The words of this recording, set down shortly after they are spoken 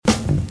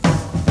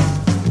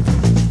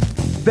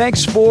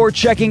Thanks for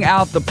checking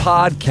out the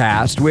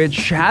podcast,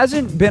 which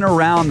hasn't been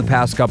around the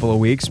past couple of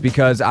weeks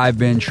because I've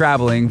been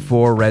traveling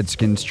for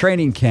Redskins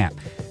training camp.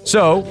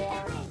 So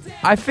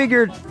I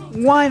figured,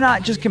 why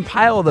not just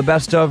compile the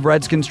best of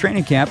Redskins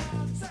training camp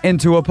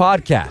into a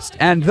podcast?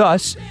 And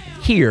thus,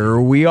 here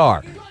we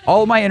are.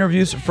 All of my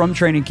interviews from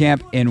training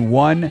camp in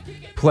one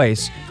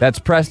place. That's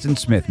Preston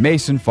Smith,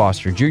 Mason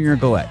Foster, Junior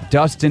Gillette,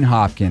 Dustin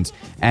Hopkins,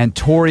 and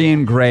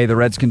Torian Gray, the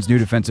Redskins' new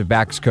defensive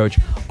backs coach,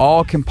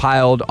 all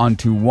compiled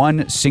onto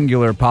one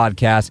singular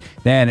podcast.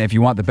 Then, if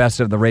you want the best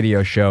of the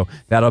radio show,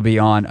 that'll be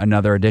on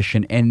another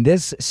edition in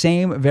this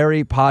same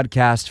very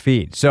podcast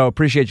feed. So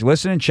appreciate you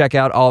listening. Check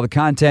out all the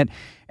content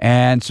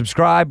and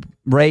subscribe,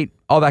 rate,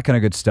 all that kind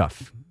of good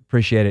stuff.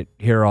 Appreciate it.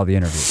 Here are all the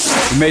interviews.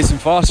 Mason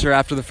Foster,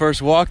 after the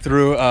first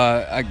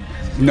walkthrough,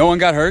 no one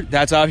got hurt.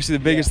 That's obviously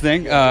the biggest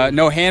thing.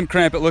 No hand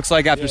cramp, it looks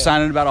like, after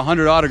signing about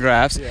 100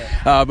 autographs.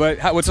 But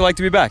what's it like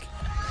to be back?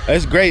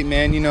 It's great,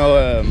 man. You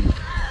know,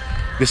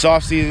 this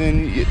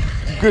offseason,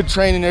 good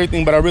training and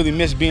everything, but I really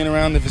miss being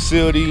around the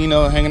facility, you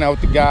know, hanging out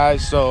with the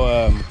guys.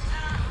 So,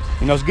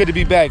 you know, it's good to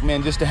be back,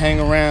 man, just to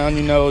hang around,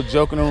 you know,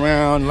 joking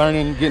around,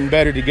 learning, getting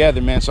better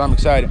together, man. So I'm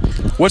excited.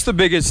 What's the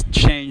biggest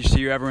change to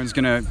you? Everyone's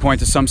going to point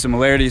to some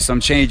similarities, some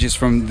changes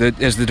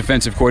as the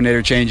defensive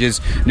coordinator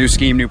changes, new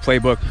scheme, new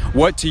playbook.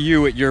 What to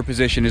you at your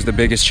position is the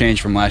biggest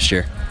change from last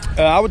year?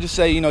 I would just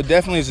say, you know,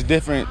 definitely it's a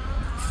different,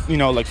 you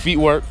know, like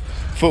footwork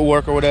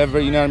or whatever,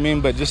 you know what I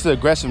mean? But just the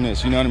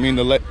aggressiveness, you know what I mean?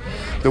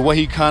 The way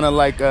he kind of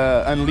like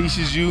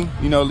unleashes you,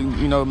 you know,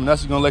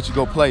 nothing's going to let you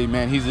go play,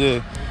 man. He's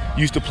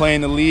used to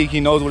playing the league.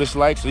 He knows what it's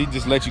like, so he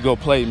just lets you go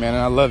play, man,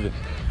 and I love it.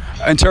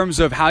 In terms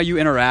of how you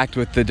interact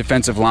with the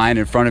defensive line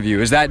in front of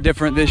you, is that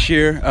different this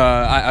year?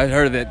 I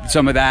heard that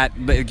some of that,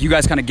 you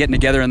guys kind of getting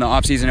together in the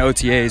offseason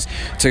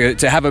OTAs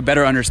to have a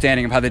better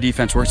understanding of how the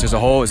defense works as a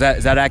whole. Is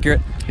that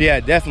accurate? Yeah,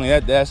 definitely.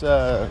 That's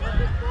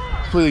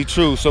completely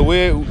true. So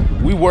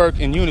we work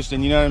in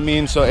unison, you know what I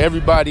mean? So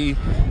everybody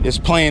is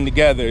playing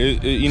together,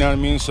 you know what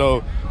I mean?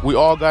 So we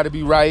all got to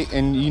be right,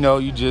 and, you know,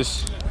 you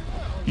just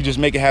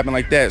make it happen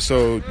like that.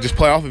 So just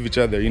play off of each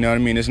other, you know what I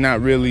mean? It's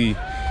not really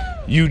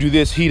you do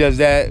this, he does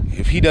that.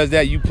 If he does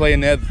that, you play in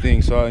the other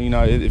thing. So, you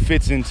know, it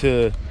fits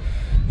into,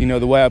 you know,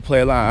 the way I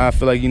play a lot. I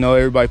feel like, you know,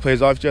 everybody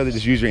plays off each other.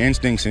 Just use your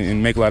instincts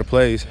and make a lot of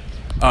plays.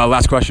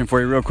 Last question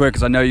for you real quick,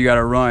 because I know you got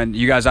to run.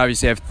 You guys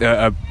obviously have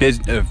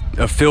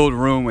a filled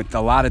room with a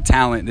lot of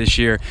talent this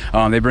year.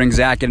 They bring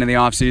Zach into the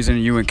offseason,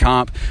 and you and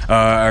Comp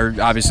are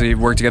obviously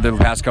worked together the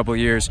past couple of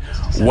years.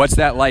 What's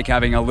that like,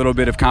 having a little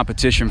bit of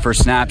competition for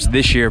snaps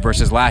this year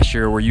versus last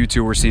year, where you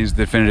two were seen as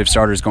the definitive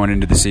starters going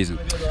into the season?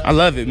 I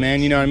love it,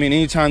 man. You know what I mean?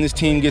 Anytime this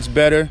team gets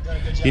better,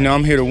 you know,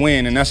 I'm here to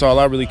win, and that's all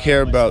I really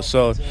care about.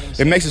 So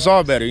it makes us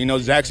all better. You know,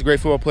 Zach's a great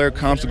football player,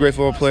 Comp's a great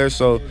football player.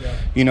 So,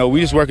 you know,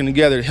 we just working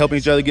together, helping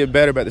each other get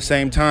better. But at the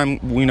same time,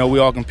 you know, we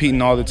all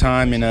competing all the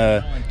time and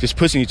just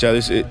pushing each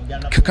other.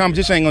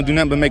 Competition ain't gonna do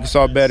nothing but make us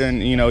all better,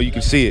 and, you know, you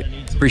can see it.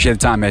 Appreciate the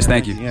time, Mace.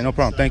 Thank you. Yeah, no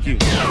problem. Thank you.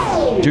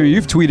 Junior,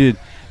 you've tweeted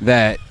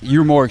that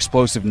you're more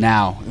explosive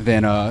now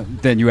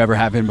than you ever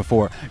have been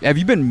before. Have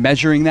you been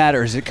measuring that,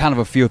 or is it kind of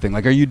a feel thing?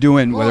 Like, are you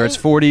doing, whether it's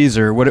 40s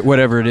or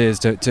whatever it is,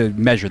 to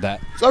measure that?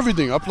 It's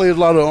everything. I played a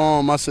lot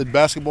of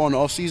basketball in the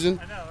off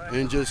season,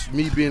 and just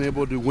me being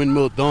able to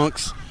windmill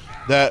dunks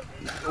that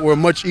were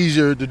much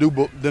easier to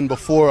do than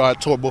before I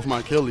tore both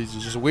my Achilles.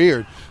 It's just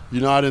weird. You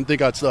know, I didn't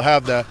think I'd still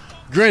have that.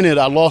 Granted,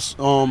 I lost,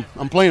 I'm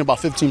playing about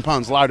 15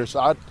 pounds lighter,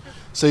 so I'd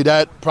say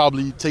that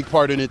probably take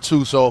part in it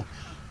too. So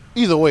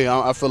either way,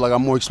 I feel like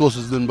I'm more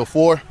explosive than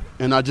before,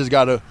 and I just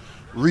got to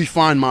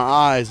refine my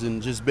eyes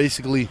and just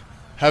basically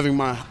having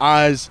my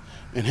eyes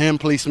and hand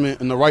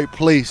placement in the right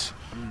place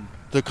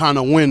to kind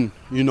of win,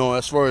 you know,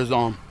 as far as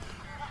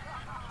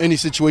any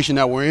situation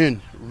that we're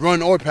in,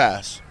 run or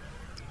pass.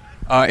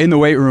 In the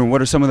weight room,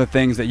 what are some of the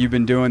things that you've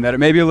been doing that are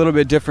maybe a little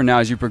bit different now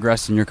as you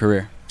progress in your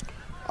career?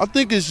 I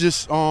think it's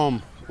just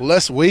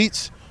less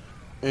weights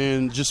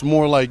and just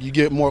more like you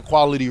get more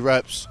quality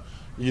reps,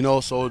 you know,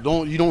 so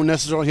you don't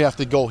necessarily have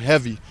to go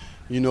heavy.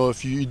 You know,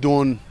 if you're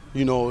doing,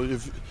 you know,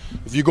 if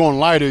you're going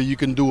lighter, you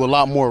can do a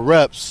lot more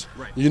reps,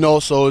 you know,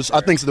 so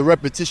I think it's the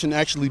repetition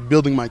actually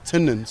building my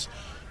tendons,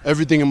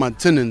 everything in my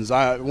tendons.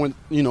 I went,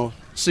 you know,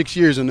 6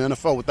 years in the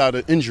NFL without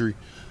an injury.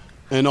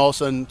 And all of a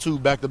sudden, 2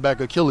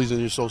 back-to-back Achilles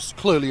injuries. So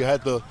clearly I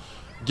had to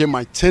get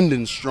my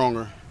tendons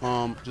stronger,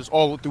 just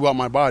all throughout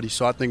my body.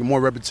 So I think more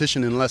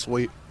repetition and less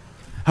weight.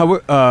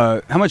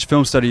 How much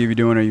film study are you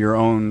doing of your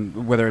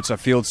own, whether it's a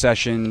field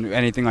session,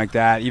 anything like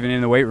that, even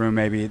in the weight room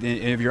maybe,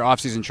 if your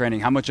off-season training?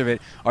 How much of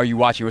it are you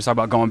watching? Let's talk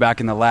about going back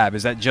in the lab.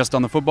 Is that just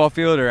on the football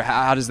field, or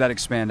how does that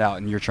expand out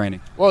in your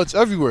training? Well, it's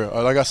everywhere.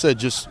 Like I said,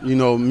 just, you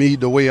know, me,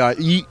 the way I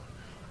eat,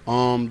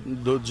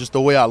 just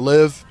the way I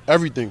live,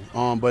 everything.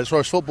 But as far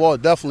as football,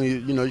 definitely,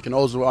 you know, you can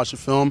always watch the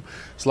film.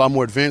 It's a lot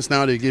more advanced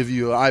now. They give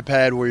you an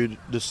iPad where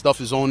the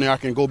stuff is on there. I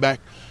can go back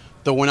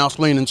to when I was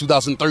playing in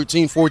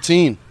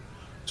 2013-14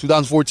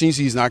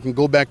 season. I can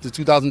go back to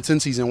 2010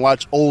 season,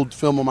 watch old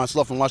film of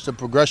myself and watch the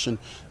progression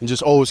and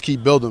just always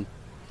keep building.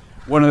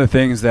 One of the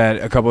things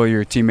that a couple of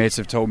your teammates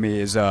have told me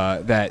is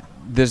that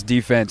this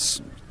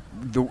defense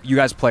you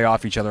guys play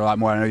off each other a lot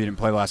more. I know you didn't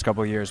play the last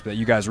couple of years, but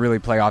you guys really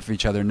play off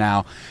each other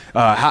now.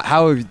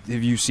 How have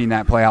you seen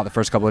that play out the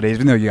first couple of days,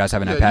 even though you guys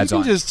haven't had pads on?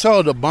 You can just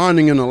tell the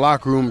bonding in the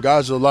locker room.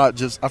 Guys are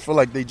I feel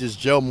like they just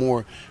gel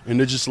more, and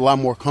they're just a lot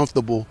more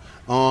comfortable.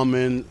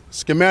 And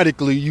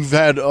schematically, you've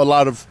had a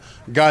lot of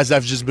guys that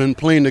have just been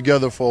playing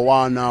together for a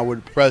while now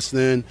with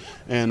Preston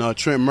and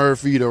Trent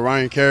Murphy, the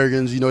Ryan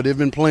Kerrigans. You know, they've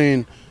been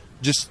playing,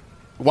 just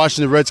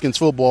watching the Redskins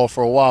football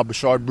for a while.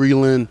 Bashard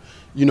Breeland,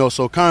 you know,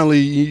 so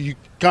you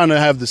kind of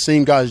have the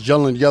same guys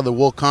gelling together.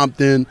 Will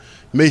Compton,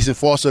 Mason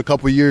Foster a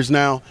couple of years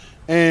now.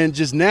 And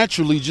just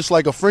naturally, just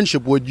like a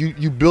friendship would,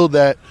 you build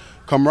that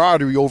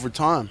camaraderie over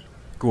time.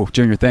 Cool.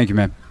 Junior, thank you,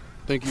 man.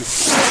 Thank you.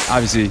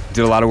 Obviously,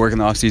 did a lot of work in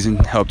the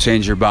offseason, helped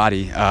change your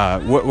body.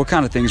 What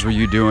kind of things were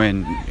you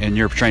doing in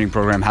your training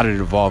program? How did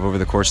it evolve over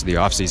the course of the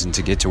offseason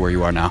to get to where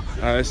you are now?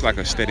 It's like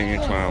a steady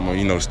incline,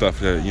 you know, stuff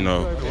that, you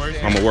know,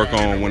 I'm going to work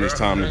on when it's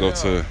time to go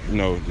to, you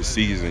know, the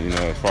season. You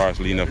know, as far as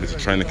leading up into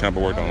training camp,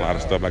 I worked on a lot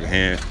of stuff like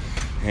hand,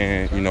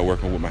 you know,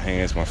 working with my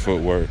hands, my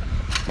footwork,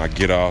 my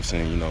get-offs,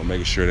 and, you know,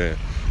 making sure that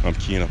I'm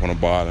keying up on the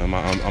ball. And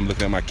I'm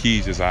looking at my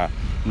keys as I,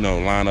 you know,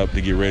 line up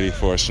to get ready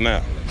for a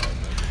snap.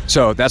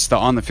 So that's the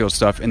on-the-field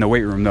stuff. In the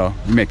weight room, though,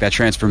 you make that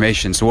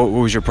transformation. So what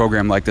was your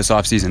program like this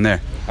offseason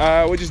there?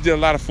 We just did a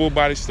lot of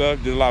full-body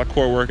stuff, did a lot of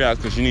core workouts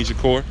because you need your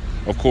core,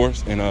 of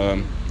course,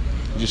 and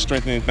just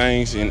strengthening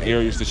things in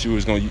areas that I'm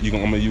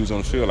going to use on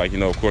the field. Like, you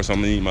know, of course,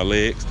 I'm going to need my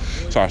legs.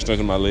 So I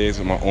strengthen my legs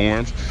and my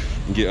arms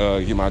and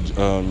get my,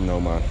 you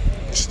know,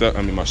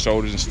 my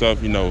shoulders and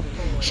stuff, you know,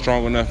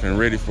 strong enough and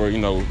ready for, you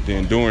know, the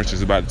endurance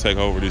is about to take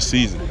over this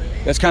season.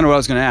 That's kind of what I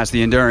was going to ask.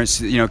 The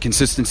endurance, you know,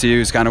 consistency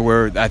is kind of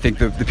where I think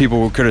the people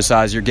will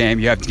criticize your game.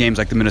 You have games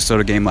like the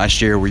Minnesota game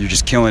last year where you're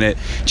just killing it,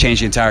 change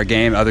the entire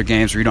game. Other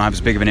games where you don't have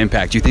as big of an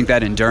impact. Do you think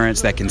that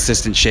endurance, that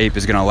consistent shape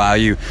is going to allow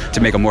you to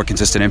make a more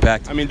consistent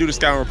impact? I mean, do the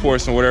scouting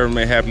reports and whatever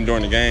may happen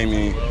during the game.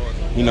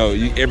 And, you know,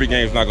 every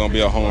game's not going to be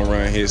a home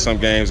run hit. Some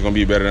games are going to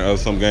be better than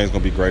others. Some games are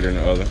going to be greater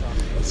than others.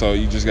 So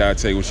you just got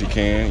to take what you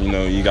can. You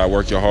know, you got to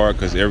work your hard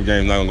because every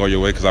game's not going to go your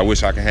way because I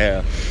wish I could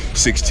have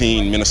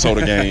 16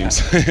 Minnesota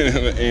games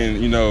and,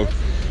 you know,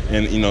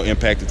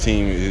 impact the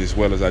team as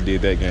well as I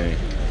did that game.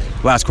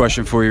 Last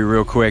question for you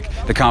real quick.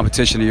 The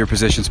competition at your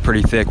position is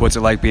pretty thick. What's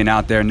it like being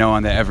out there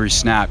knowing that every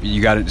snap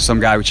you got some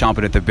guy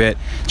chomping at the bit,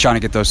 trying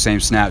to get those same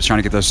snaps, trying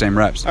to get those same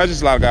reps?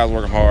 Just a lot of guys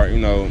working hard. You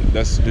know,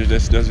 that's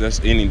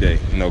any day.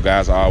 You know,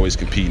 guys are always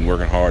competing,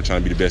 working hard,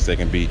 trying to be the best they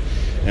can be.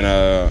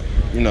 And,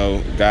 you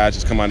know, guys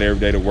just come out every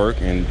day to work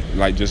and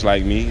just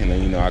like me. And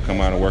then, you know, I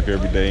come out and work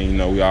every day. You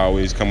know, we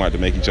always come out to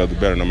make each other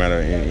better no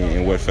matter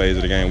in what phase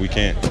of the game we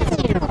can.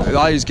 A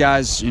lot of these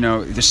guys, you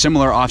know, the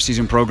similar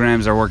off-season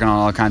programs are working on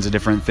all kinds of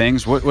different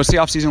things. What's the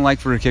off-season like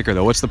for a kicker,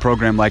 though? What's the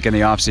program like in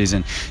the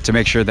off-season to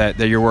make sure that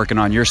you're working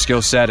on your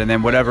skill set and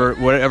then whatever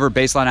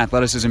baseline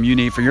athleticism you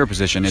need for your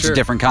position? It's a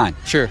different kind.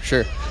 Sure.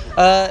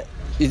 To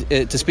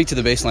speak to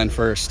the baseline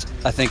first,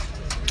 I think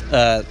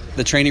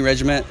the training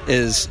regiment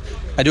is –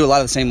 I do a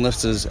lot of the same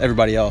lifts as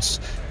everybody else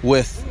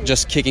with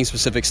just kicking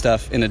specific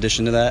stuff in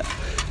addition to that.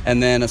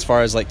 And then as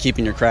far as like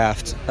keeping your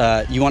craft,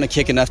 you want to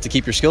kick enough to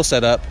keep your skill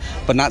set up,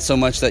 but not so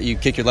much that you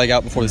kick your leg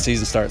out before the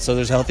season starts. So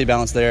there's a healthy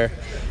balance there.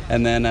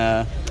 And then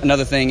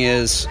another thing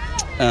is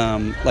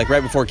like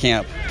right before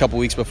camp, a couple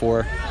weeks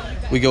before,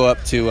 we go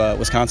up to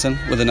Wisconsin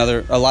with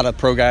a lot of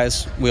pro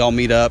guys. We all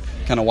meet up,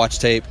 kind of watch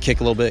tape, kick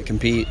a little bit,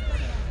 compete.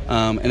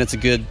 And it's a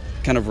good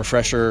kind of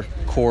refresher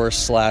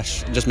course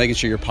 / just making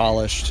sure you're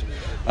polished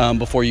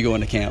before you go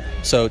into camp.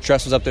 So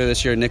Tress was up there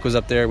this year, Nick was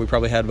up there. We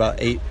probably had about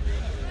 8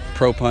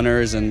 pro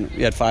punters and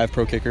we had 5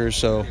 pro kickers.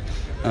 So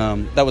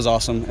that was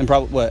awesome. And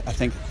probably, I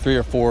think 3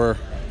 or 4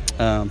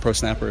 pro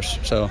snappers.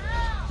 So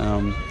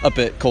up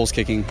at Cole's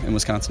Kicking in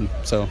Wisconsin.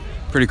 So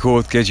pretty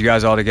cool to get you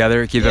guys all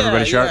together, keep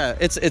everybody sharp. Yeah,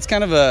 it's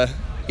kind of a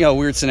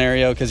weird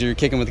scenario because you're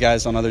kicking with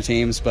guys on other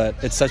teams, but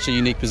it's such a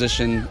unique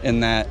position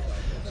in that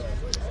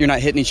you're not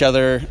hitting each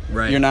other.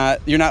 Right. You're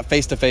not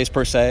face to face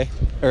per se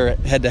or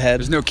head to head.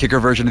 There's no kicker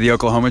version of the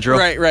Oklahoma drill.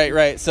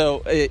 Right.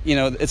 So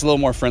it's a little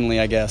more friendly,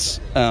 I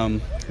guess.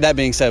 That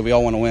being said, we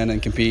all want to win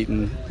and compete,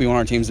 and we want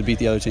our teams to beat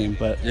the other team.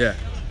 But yeah,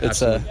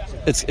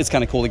 it's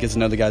kind of cool to get to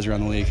know the guys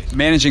around the league.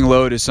 Managing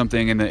load is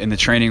something in the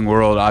training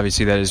world,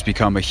 obviously, that has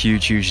become a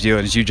huge deal.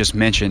 And as you just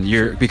mentioned,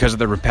 because of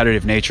the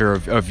repetitive nature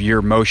of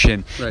your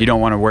motion, you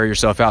don't want to wear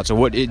yourself out.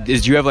 So do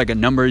you have like a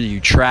number that you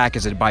track?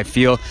 Is it by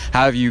feel?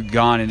 How have you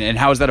gone, and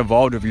how has that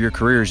evolved over your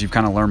careers? You've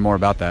kind of learned more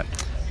about that.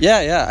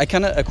 Yeah. I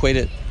kind of equate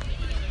it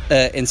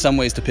in some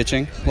ways to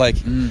pitching. Like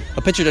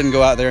a pitcher doesn't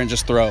go out there and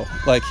just throw.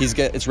 Like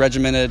it's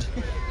regimented.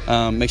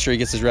 Make sure he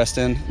gets his rest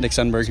in. Nick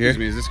Sundberg here. Excuse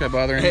me, is this guy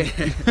bothering you?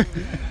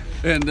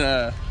 And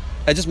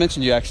I just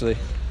mentioned you actually.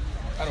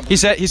 He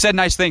said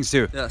nice things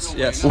too.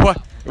 Yes.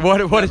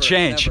 What a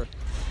change.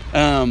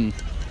 Never.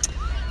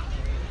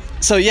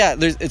 So yeah,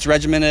 it's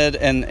regimented,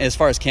 and as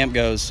far as camp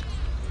goes,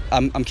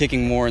 I'm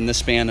kicking more in this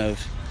span of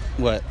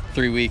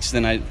 3 weeks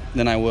than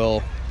I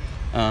will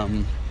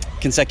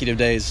consecutive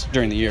days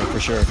during the year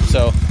for sure.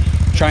 So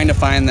trying to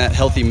find that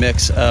healthy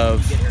mix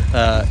of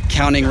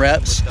counting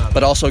reps,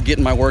 but also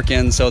getting my work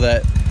in so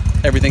that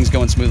everything's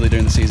going smoothly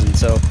during the season.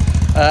 So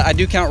I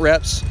do count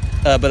reps,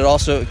 but it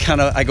also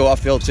I go off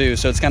field too.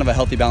 So it's kind of a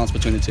healthy balance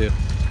between the two.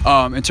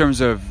 In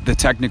terms of the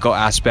technical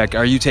aspect,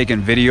 are you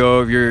taking video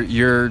of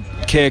your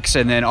kicks,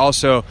 and then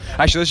also,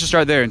 actually, let's just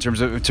start there in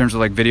terms of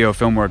like video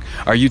film work.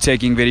 Are you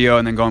taking video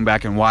and then going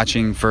back and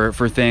watching for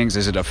things?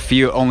 Is it a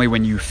feel only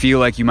when you feel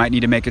like you might need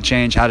to make a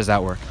change? How does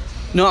that work?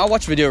 No, I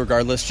watch video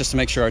regardless, just to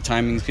make sure our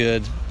timing's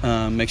good,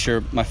 make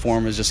sure my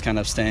form is just kind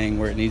of staying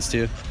where it needs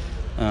to,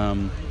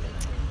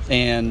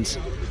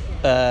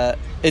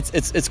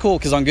 It's cool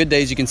because on good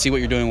days you can see what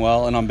you're doing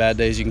well, and on bad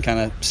days you can kind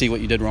of see what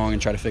you did wrong and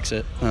try to fix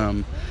it.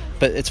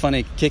 But it's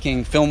funny,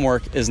 kicking film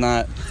work is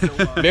not.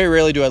 Very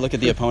rarely do I look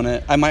at the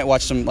opponent. I might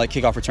watch some like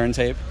kickoff return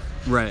tape,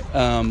 right?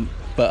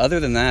 But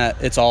other than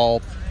that, it's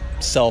all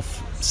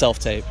self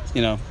tape.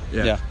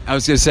 Yeah. I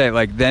was gonna say,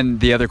 like, then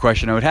the other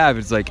question I would have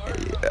is like,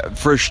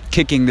 for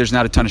kicking, there's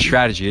not a ton of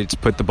strategy. It's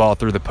put the ball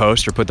through the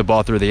post or put the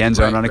ball through the end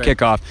zone on a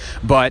kickoff.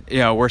 But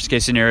worst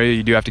case scenario,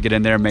 you do have to get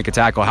in there and make a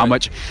tackle. How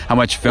much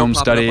film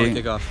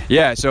study?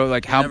 Yeah. So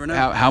like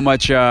how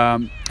much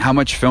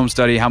film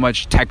study, how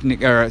much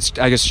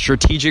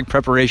strategic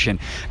preparation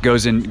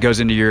goes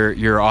into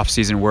your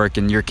off-season work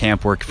and your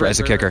camp work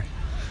as a kicker?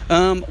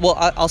 Well,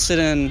 I'll sit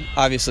in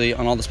obviously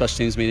on all the special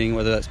teams meeting,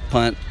 whether that's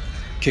punt,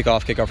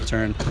 kickoff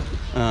return,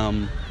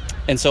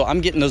 and so I'm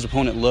getting those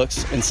opponent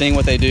looks and seeing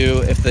what they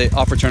do if the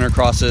off returner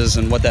crosses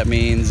and what that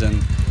means,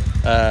 and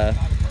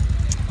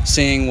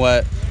seeing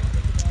what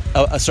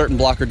a certain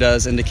blocker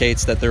does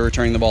indicates that they're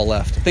returning the ball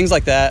left, things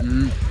like that.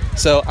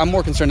 So I'm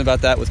more concerned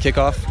about that with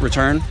kickoff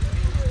return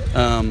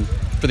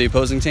for the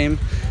opposing team,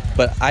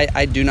 but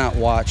I do not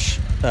watch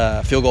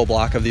field goal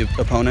block of the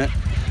opponent,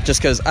 just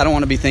because I don't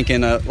want to be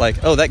thinking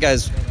that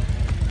guy's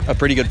a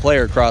pretty good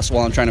player across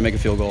while I'm trying to make a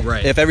field goal.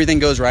 Right. If everything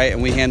goes right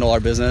and we handle our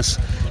business,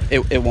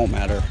 it won't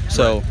matter.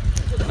 So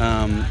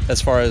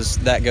as far as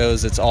that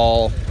goes, it's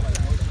all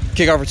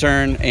kickoff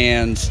return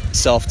and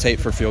self-tape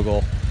for field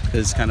goal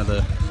is kind of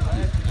the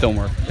film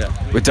work.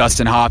 Yeah. With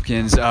Dustin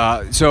Hopkins.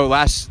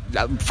 So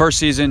first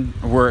season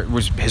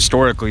was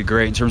historically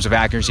great in terms of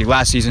accuracy.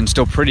 Last season,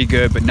 still pretty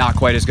good, but not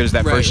quite as good as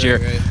that first year.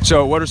 Right.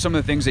 So what are some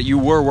of the things that you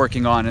were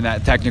working on in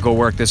that technical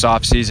work this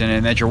offseason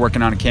and that you're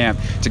working on in camp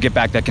to get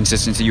back that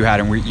consistency you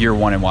had in year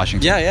one in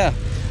Washington?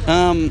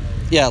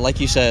 Yeah, like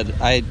you said,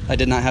 I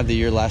did not have the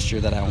year last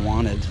year that I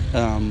wanted.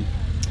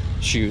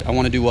 I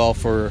want to do well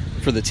for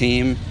the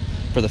team,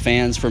 for the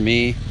fans, for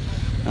me,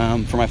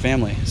 for my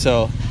family.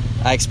 So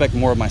I expect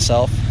more of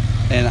myself,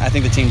 and I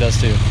think the team does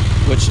too,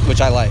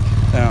 which I like.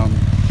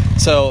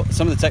 So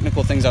some of the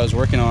technical things I was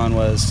working on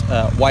was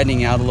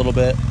widening out a little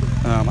bit.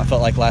 I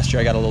felt like last year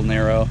I got a little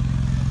narrow.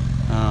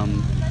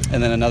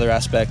 And then another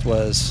aspect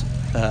was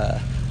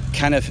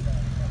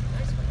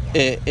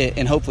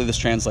and hopefully this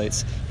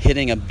translates,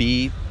 hitting a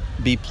B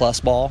plus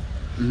ball,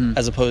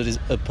 as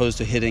opposed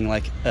to hitting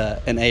like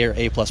an A or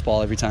A plus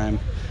ball every time,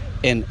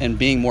 and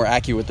being more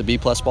accurate with the B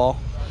plus ball.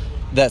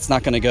 That's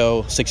not going to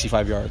go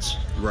 65 yards.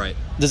 Right.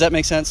 Does that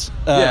make sense?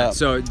 Yeah.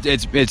 So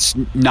it's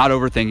not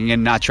overthinking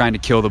and not trying to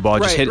kill the ball.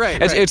 Just hit.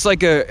 It's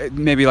like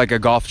maybe like a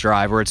golf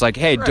drive where it's like,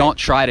 hey, don't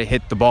try to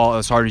hit the ball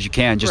as hard as you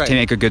can. Just to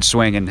make a good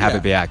swing and have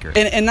it be accurate.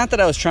 And not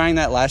that I was trying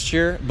that last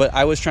year, but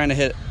I was trying to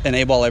hit an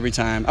A ball every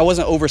time. I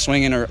wasn't over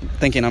swinging or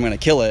thinking I'm going to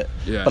kill it.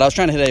 Yeah. But I was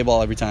trying to hit A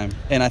ball every time.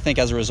 And I think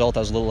as a result, I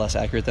was a little less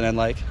accurate than I'd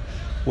like.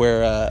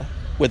 Where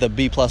with a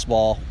B plus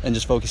ball and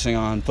just focusing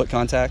on foot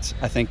contact,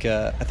 I think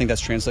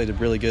that's translated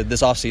really good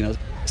this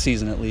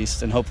season at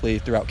least, and hopefully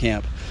throughout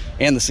camp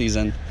and the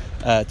season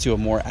to a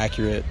more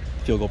accurate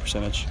field goal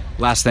percentage.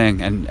 Last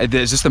thing, and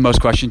is this the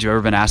most questions you've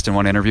ever been asked in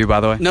one interview,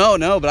 by the way?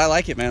 No, but I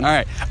like it, man. All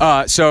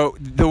right. So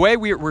the way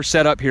we're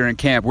set up here in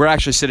camp, we're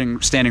actually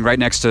standing right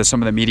next to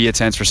some of the media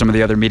tents for some of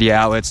the other media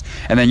outlets.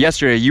 And then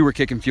yesterday, you were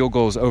kicking field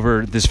goals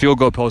over this field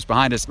goal post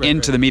behind us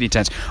into the media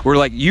tents. We're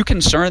like, you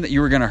concerned that you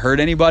were going to hurt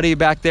anybody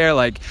back there?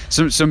 Like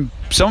some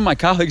of my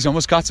colleagues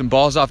almost got some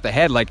balls off the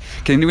head. Like,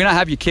 can we not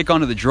have you kick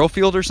onto the drill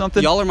field or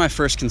something? Y'all are my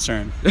first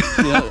concern.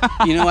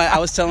 You know what? I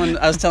was telling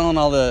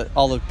all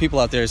the people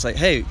out there, it's like,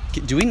 hey,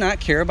 do we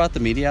not care about the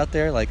media out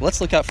there? Like,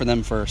 let's look out for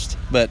them first.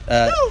 But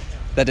that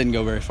didn't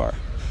go very far.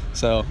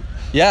 So,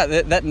 yeah,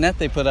 that net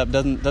they put up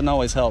doesn't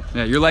always help.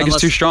 Yeah, your leg is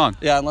too strong.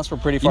 Yeah, unless we're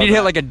pretty far. You need to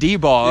hit like a D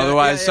ball,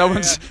 otherwise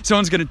someone's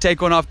going to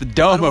take one off the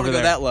dome over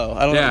there. I don't want to go that low.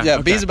 I don't.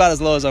 Yeah, B's about as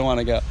low as I want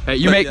to go. Hey,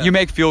 you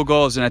make field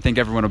goals, and I think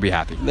everyone will be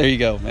happy. There you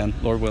go, man.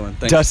 Lord willing.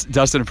 Thanks.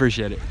 Dustin,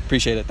 appreciate it.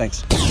 Appreciate it.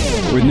 Thanks.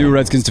 With new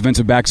Redskins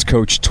defensive backs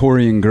coach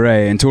Torian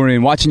Gray. And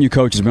Torian, watching you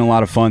coach has been a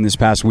lot of fun this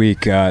past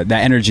week. That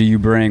energy you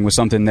bring was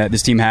something that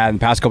this team had in the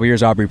past couple of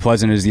years. Aubrey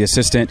Pleasant is the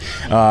assistant,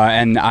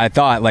 and I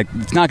thought, like,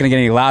 it's not going to get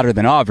any louder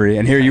than Aubrey.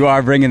 And here you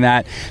are bringing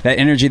that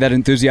energy, that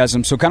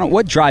enthusiasm. So kind of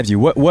what drives you?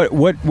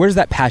 Where does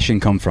that passion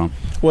come from?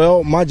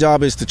 Well, my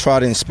job is to try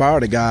to inspire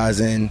the guys,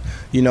 and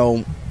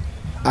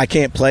I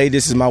can't play.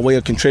 This is my way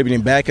of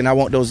contributing back, and I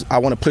want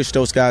to push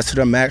those guys to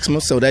their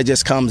maximum. So that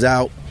just comes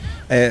out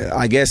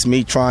I guess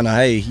me trying to,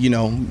 hey,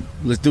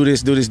 let's do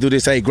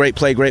this. Hey, great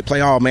play.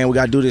 Oh, man, we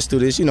got to do this.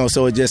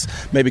 So it just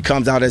maybe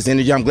comes out as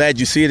energy. I'm glad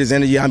you see it as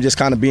energy. I'm just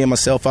kind of being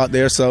myself out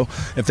there. So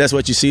if that's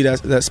what you see,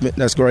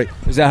 that's great.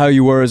 Is that how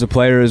you were as a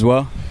player as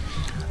well?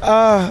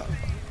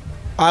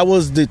 I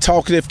was the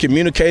talkative,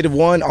 communicative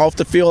one. Off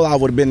the field, I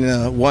would have been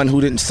the one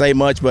who didn't say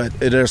much, but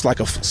there's like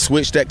a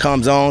switch that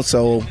comes on.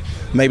 So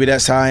maybe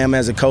that's how I am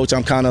as a coach.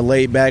 I'm kind of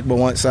laid back, but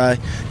once I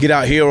get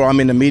out here or I'm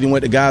in the meeting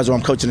with the guys or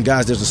I'm coaching the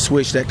guys, there's a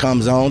switch that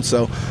comes on.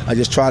 So I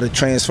just try to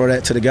transfer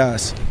that to the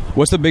guys.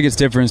 What's the biggest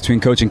difference between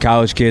coaching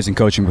college kids and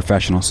coaching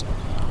professionals?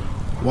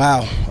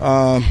 Wow.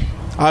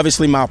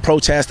 Obviously, my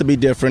approach has to be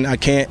different. I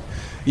can't,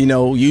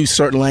 use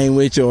certain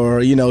language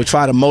or,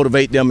 try to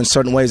motivate them in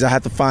certain ways. I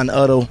have to find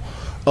other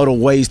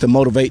ways to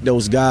motivate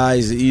those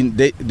guys.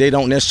 They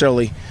don't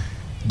necessarily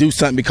do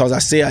something because I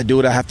say I do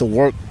it. I have to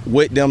work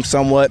with them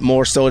somewhat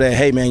more so that,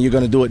 hey, man, you're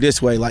going to do it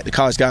this way. Like the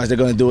college guys, they're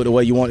going to do it the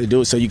way you want to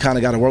do it. So you kind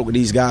of got to work with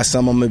these guys.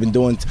 Some of them have been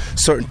doing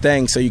certain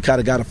things, so you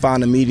kind of got to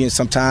find a median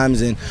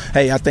sometimes. And,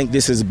 hey, I think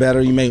this is better.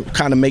 You may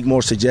kind of make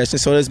more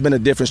suggestions. So there's been a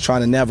difference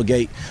trying to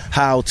navigate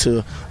how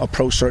to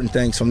approach certain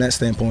things from that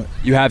standpoint.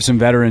 You have some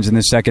veterans in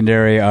the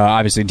secondary.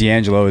 Obviously,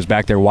 D'Angelo is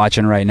back there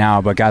watching right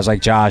now, but guys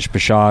like Josh,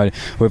 Bashad,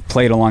 who have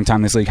played a long time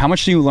in this league, how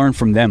much do you learn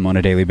from them on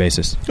a daily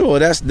basis? Well,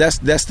 that's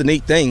the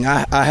neat thing.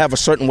 I have a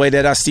certain way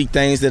that I see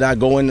things, that I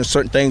go into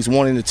certain things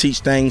wanting to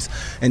teach things,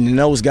 and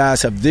those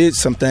guys have did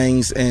some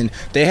things and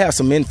they have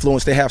some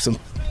influence, they have some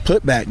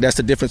putback. That's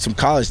the difference from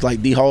college.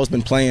 Like D Hall's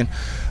been playing,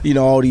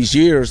 all these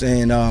years,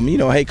 and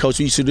hey, coach,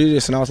 we used to do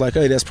this, and I was like,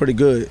 hey, that's pretty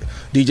good.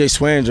 DJ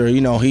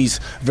Swearinger, he's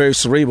very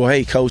cerebral.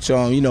 Hey, coach,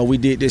 we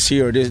did this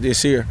here or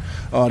this here.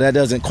 That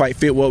doesn't quite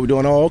fit what we're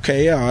doing. Oh,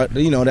 okay, yeah,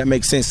 that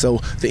makes sense. So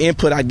the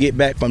input I get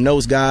back from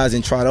those guys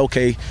and try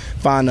to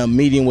find a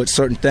medium with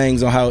certain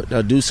things on how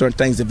to do certain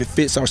things if it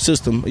fits our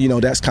system.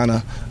 That's kind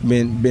of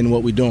been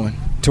what we're doing.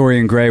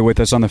 Torian Gray with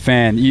us on The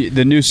Fan.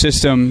 The new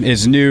system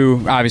is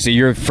new. Obviously,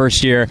 your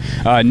first year,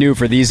 new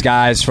for these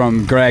guys,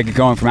 from Greg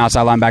going from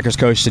outside linebackers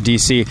coach to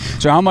DC.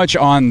 So how much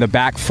on the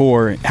back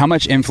four, how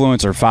much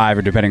influence, or five,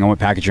 or depending on what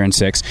package you're in,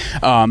 six,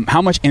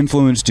 how much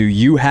influence do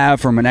you have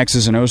from an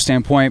X's and O's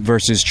standpoint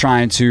versus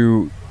trying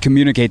to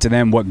communicate to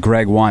them what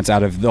Greg wants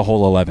out of the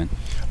whole 11?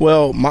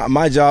 Well,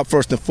 my job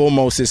first and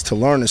foremost is to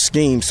learn the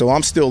scheme. So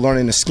I'm still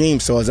learning the scheme.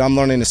 So as I'm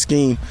learning the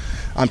scheme,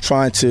 I'm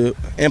trying to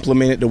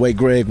implement it the way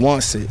Greg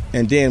wants it.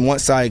 And then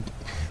once I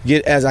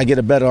get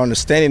a better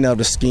understanding of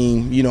the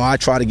scheme, I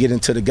try to get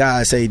into the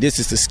guys, hey, this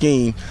is the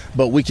scheme,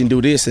 but we can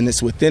do this, and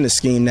it's within the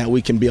scheme that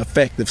we can be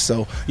effective.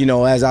 So,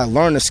 as I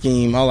learn the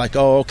scheme, I'm like,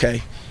 oh,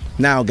 okay,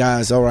 now,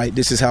 guys, all right,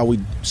 this is how we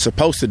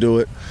supposed to do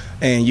it.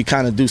 And you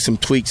kind of do some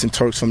tweaks and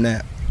turks from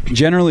that.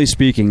 Generally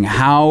speaking,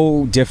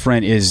 how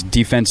different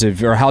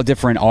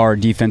are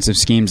defensive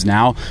schemes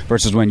now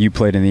versus when you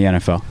played in the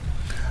NFL?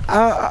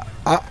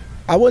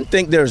 I wouldn't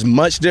think there's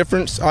much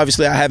difference.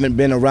 Obviously, I haven't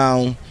been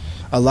around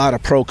a lot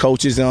of pro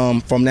coaches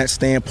from that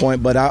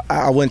standpoint, but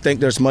I wouldn't think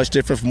there's much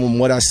different from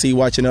what I see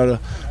watching other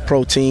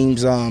pro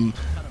teams.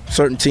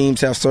 Certain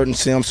teams have certain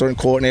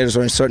coordinators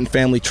or in certain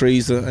family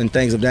trees and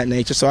things of that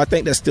nature. So I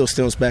think that still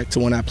stems back to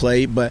when I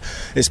played, but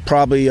it's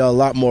probably a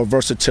lot more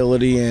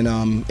versatility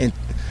and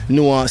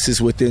nuances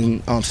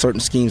within certain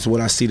schemes of what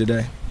I see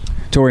today.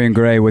 Torian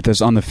Gray with us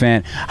on The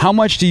Fan. How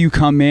much do you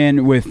come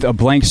in with a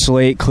blank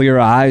slate, clear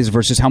eyes,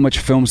 versus how much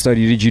film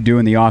study did you do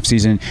in the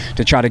offseason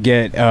to try to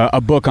get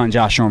a book on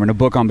Josh Norman, a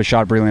book on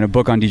Bashad Breeland, a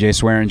book on DJ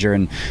Swearinger,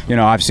 and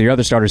obviously your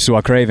other starter,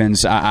 Su'a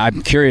Cravens?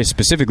 I'm curious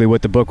specifically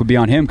what the book would be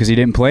on him because he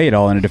didn't play at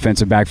all in a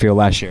defensive backfield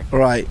last year.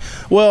 Right.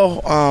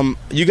 Well,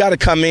 you got to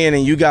come in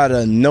and you got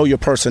to know your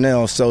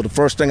personnel. So the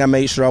first thing I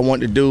made sure I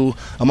wanted to do,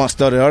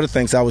 amongst other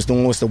things I was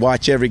doing, was to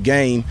watch every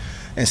game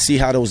and see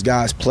how those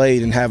guys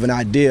played and have an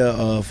idea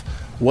of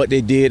what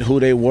they did, who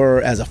they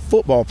were as a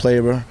football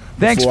player.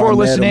 Thanks for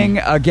listening.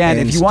 Again,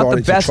 if you want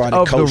the best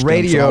of the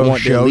radio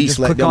show, just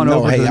click on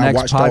over to the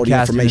next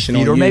podcast in the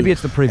feed, or maybe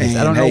it's the previous.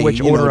 I don't know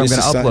which order I'm going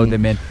to upload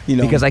them in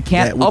because I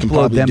can't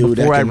upload them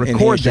before I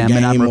record them,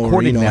 and I'm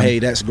recording them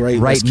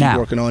right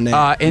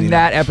now. In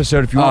that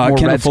episode, if you want more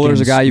Kendall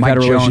Fuller's a guy you've had a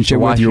relationship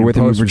with. You were with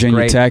him at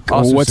Virginia Tech.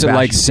 What's it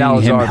like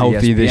seeing him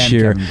healthy this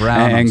year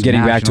and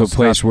getting back to a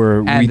place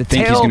where we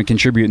think he's going to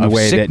contribute in the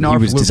way that he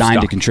was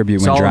designed to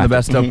contribute when drafted?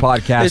 It's all the best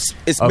of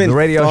podcasts of the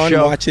radio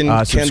show.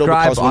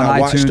 Subscribe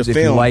on iTunes if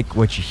you like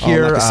what you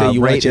hear,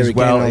 rate as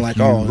well if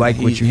you like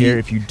what you hear.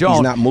 If you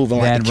don't,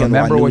 then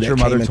remember what your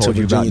mother told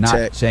you about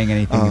not saying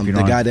anything if you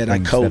don't. The guy that I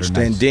coached,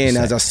 and then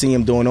as I see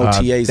him doing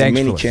OTAs and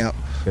minicamp,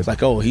 it's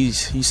like, oh,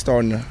 he's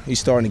starting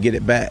to get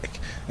it back.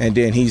 And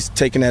then he's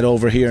taking that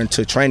over here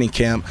into training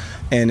camp,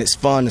 and it's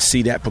fun to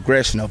see that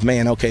progression of,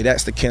 man, okay,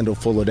 that's the Kendall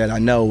Fuller that I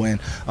know,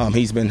 and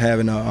he's been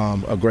having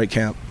a great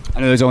camp. I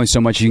know there's only so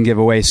much you can give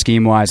away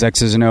scheme-wise,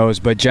 X's and O's,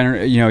 but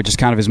just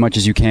kind of as much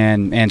as you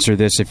can answer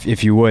this,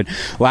 if you would.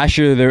 Last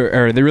year,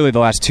 really the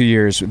last 2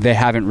 years, they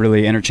haven't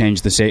really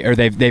interchanged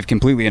they've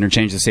completely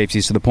interchanged the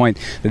safeties to the point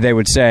that they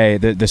would say,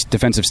 the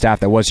defensive staff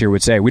that was here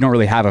would say, we don't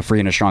really have a free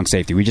and a strong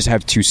safety. We just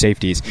have two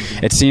safeties.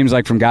 It seems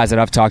like from guys that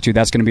I've talked to,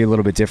 that's going to be a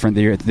little bit different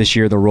this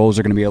year. The roles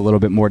are going to be a little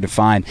bit more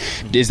defined.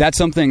 Is that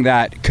something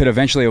that could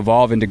eventually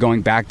evolve into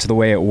going back to the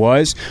way it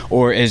was,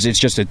 or is it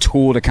just a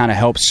tool to kind of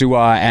help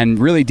Sua and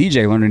really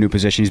DJ learn a new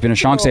position? He's been a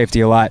strong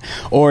safety a lot.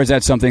 Or is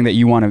that something that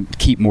you want to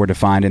keep more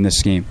defined in this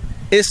scheme?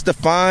 It's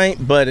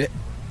defined, but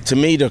to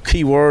me, the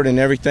key word in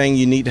everything,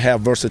 you need to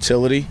have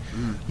versatility.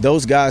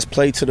 Those guys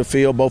play to the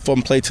field. Both of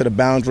them play to the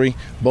boundary.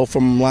 Both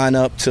of them line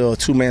up to a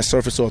two-man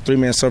surface or a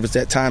three-man surface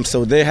at times.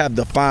 So they have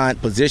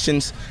defined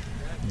positions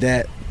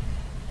that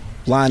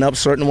line up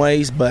certain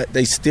ways, but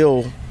they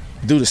still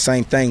do the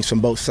same things from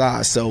both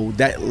sides. So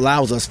that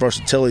allows us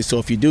versatility. So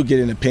if you do get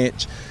in a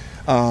pinch,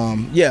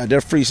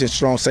 they're free and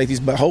strong safeties,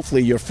 but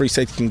hopefully your free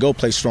safety can go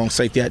play strong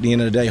safety at the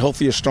end of the day.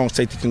 Hopefully your strong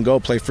safety can go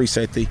play free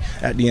safety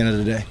at the end of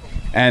the day.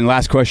 And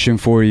last question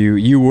for you.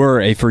 You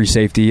were a free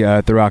safety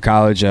throughout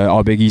college,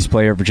 all Big East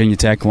player at Virginia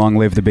Tech. Long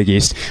live the Big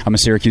East. I'm a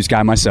Syracuse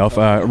guy myself.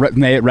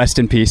 May it rest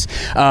in peace.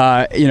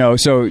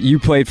 So you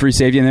played free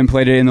safety and then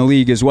played it in the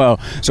league as well.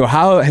 So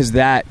how has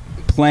that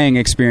playing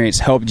experience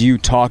helped you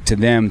talk to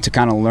them to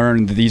kind of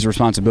learn these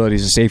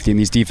responsibilities of safety and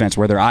these defense,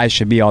 where their eyes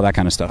should be, all that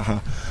kind of stuff?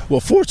 Well,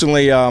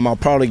 fortunately, I'll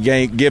probably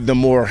give them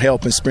more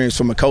help and experience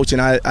from a coach.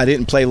 And I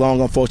didn't play long,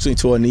 unfortunately,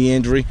 to a knee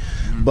injury.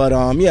 But,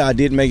 I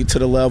did make it to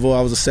the level. I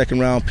was a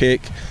second-round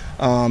pick.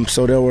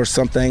 So there were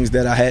some things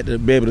that I had to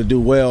be able to do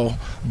well.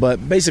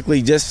 But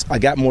basically I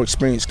got more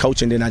experience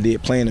coaching than I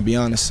did playing, to be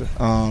honest.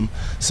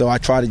 So I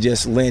try to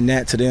just lend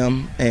that to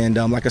them. And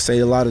like I say,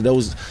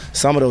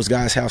 some of those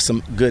guys have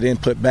some good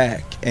input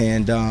back.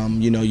 And,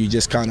 you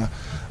just kind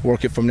of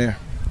work it from there.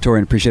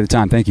 Torian, appreciate the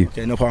time. Thank you.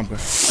 Okay, no problem.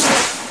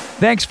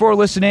 Thanks for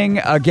listening.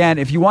 Again,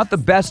 if you want the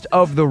best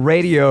of the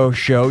radio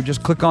show,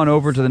 just click on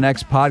over to the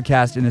next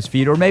podcast in this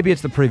feed, or maybe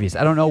it's the previous.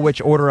 I don't know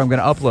which order I'm going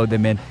to upload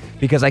them in,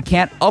 because I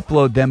can't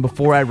upload them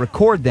before I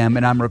record them,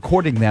 and I'm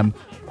recording them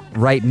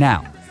right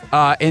now.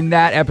 In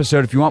that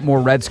episode, if you want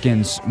more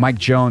Redskins, Mike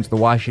Jones, The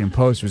Washington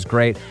Post, was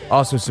great.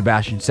 Also,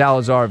 Sebastian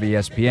Salazar of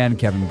ESPN,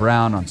 Kevin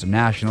Brown on some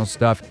national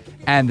stuff,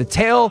 and the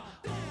tale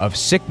of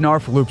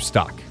Sicknarf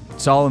Loopstock.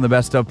 It's all in the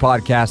best of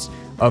podcast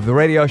of the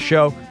radio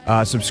show.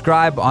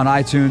 Subscribe on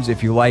iTunes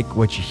if you like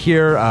what you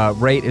hear.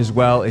 Rate as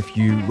well if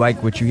you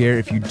like what you hear.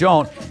 If you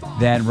don't,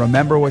 then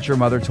remember what your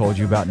mother told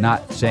you about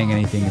not saying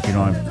anything if you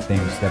don't have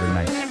things that are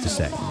nice to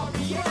say.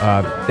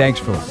 Thanks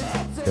for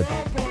listening.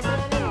 Goodbye.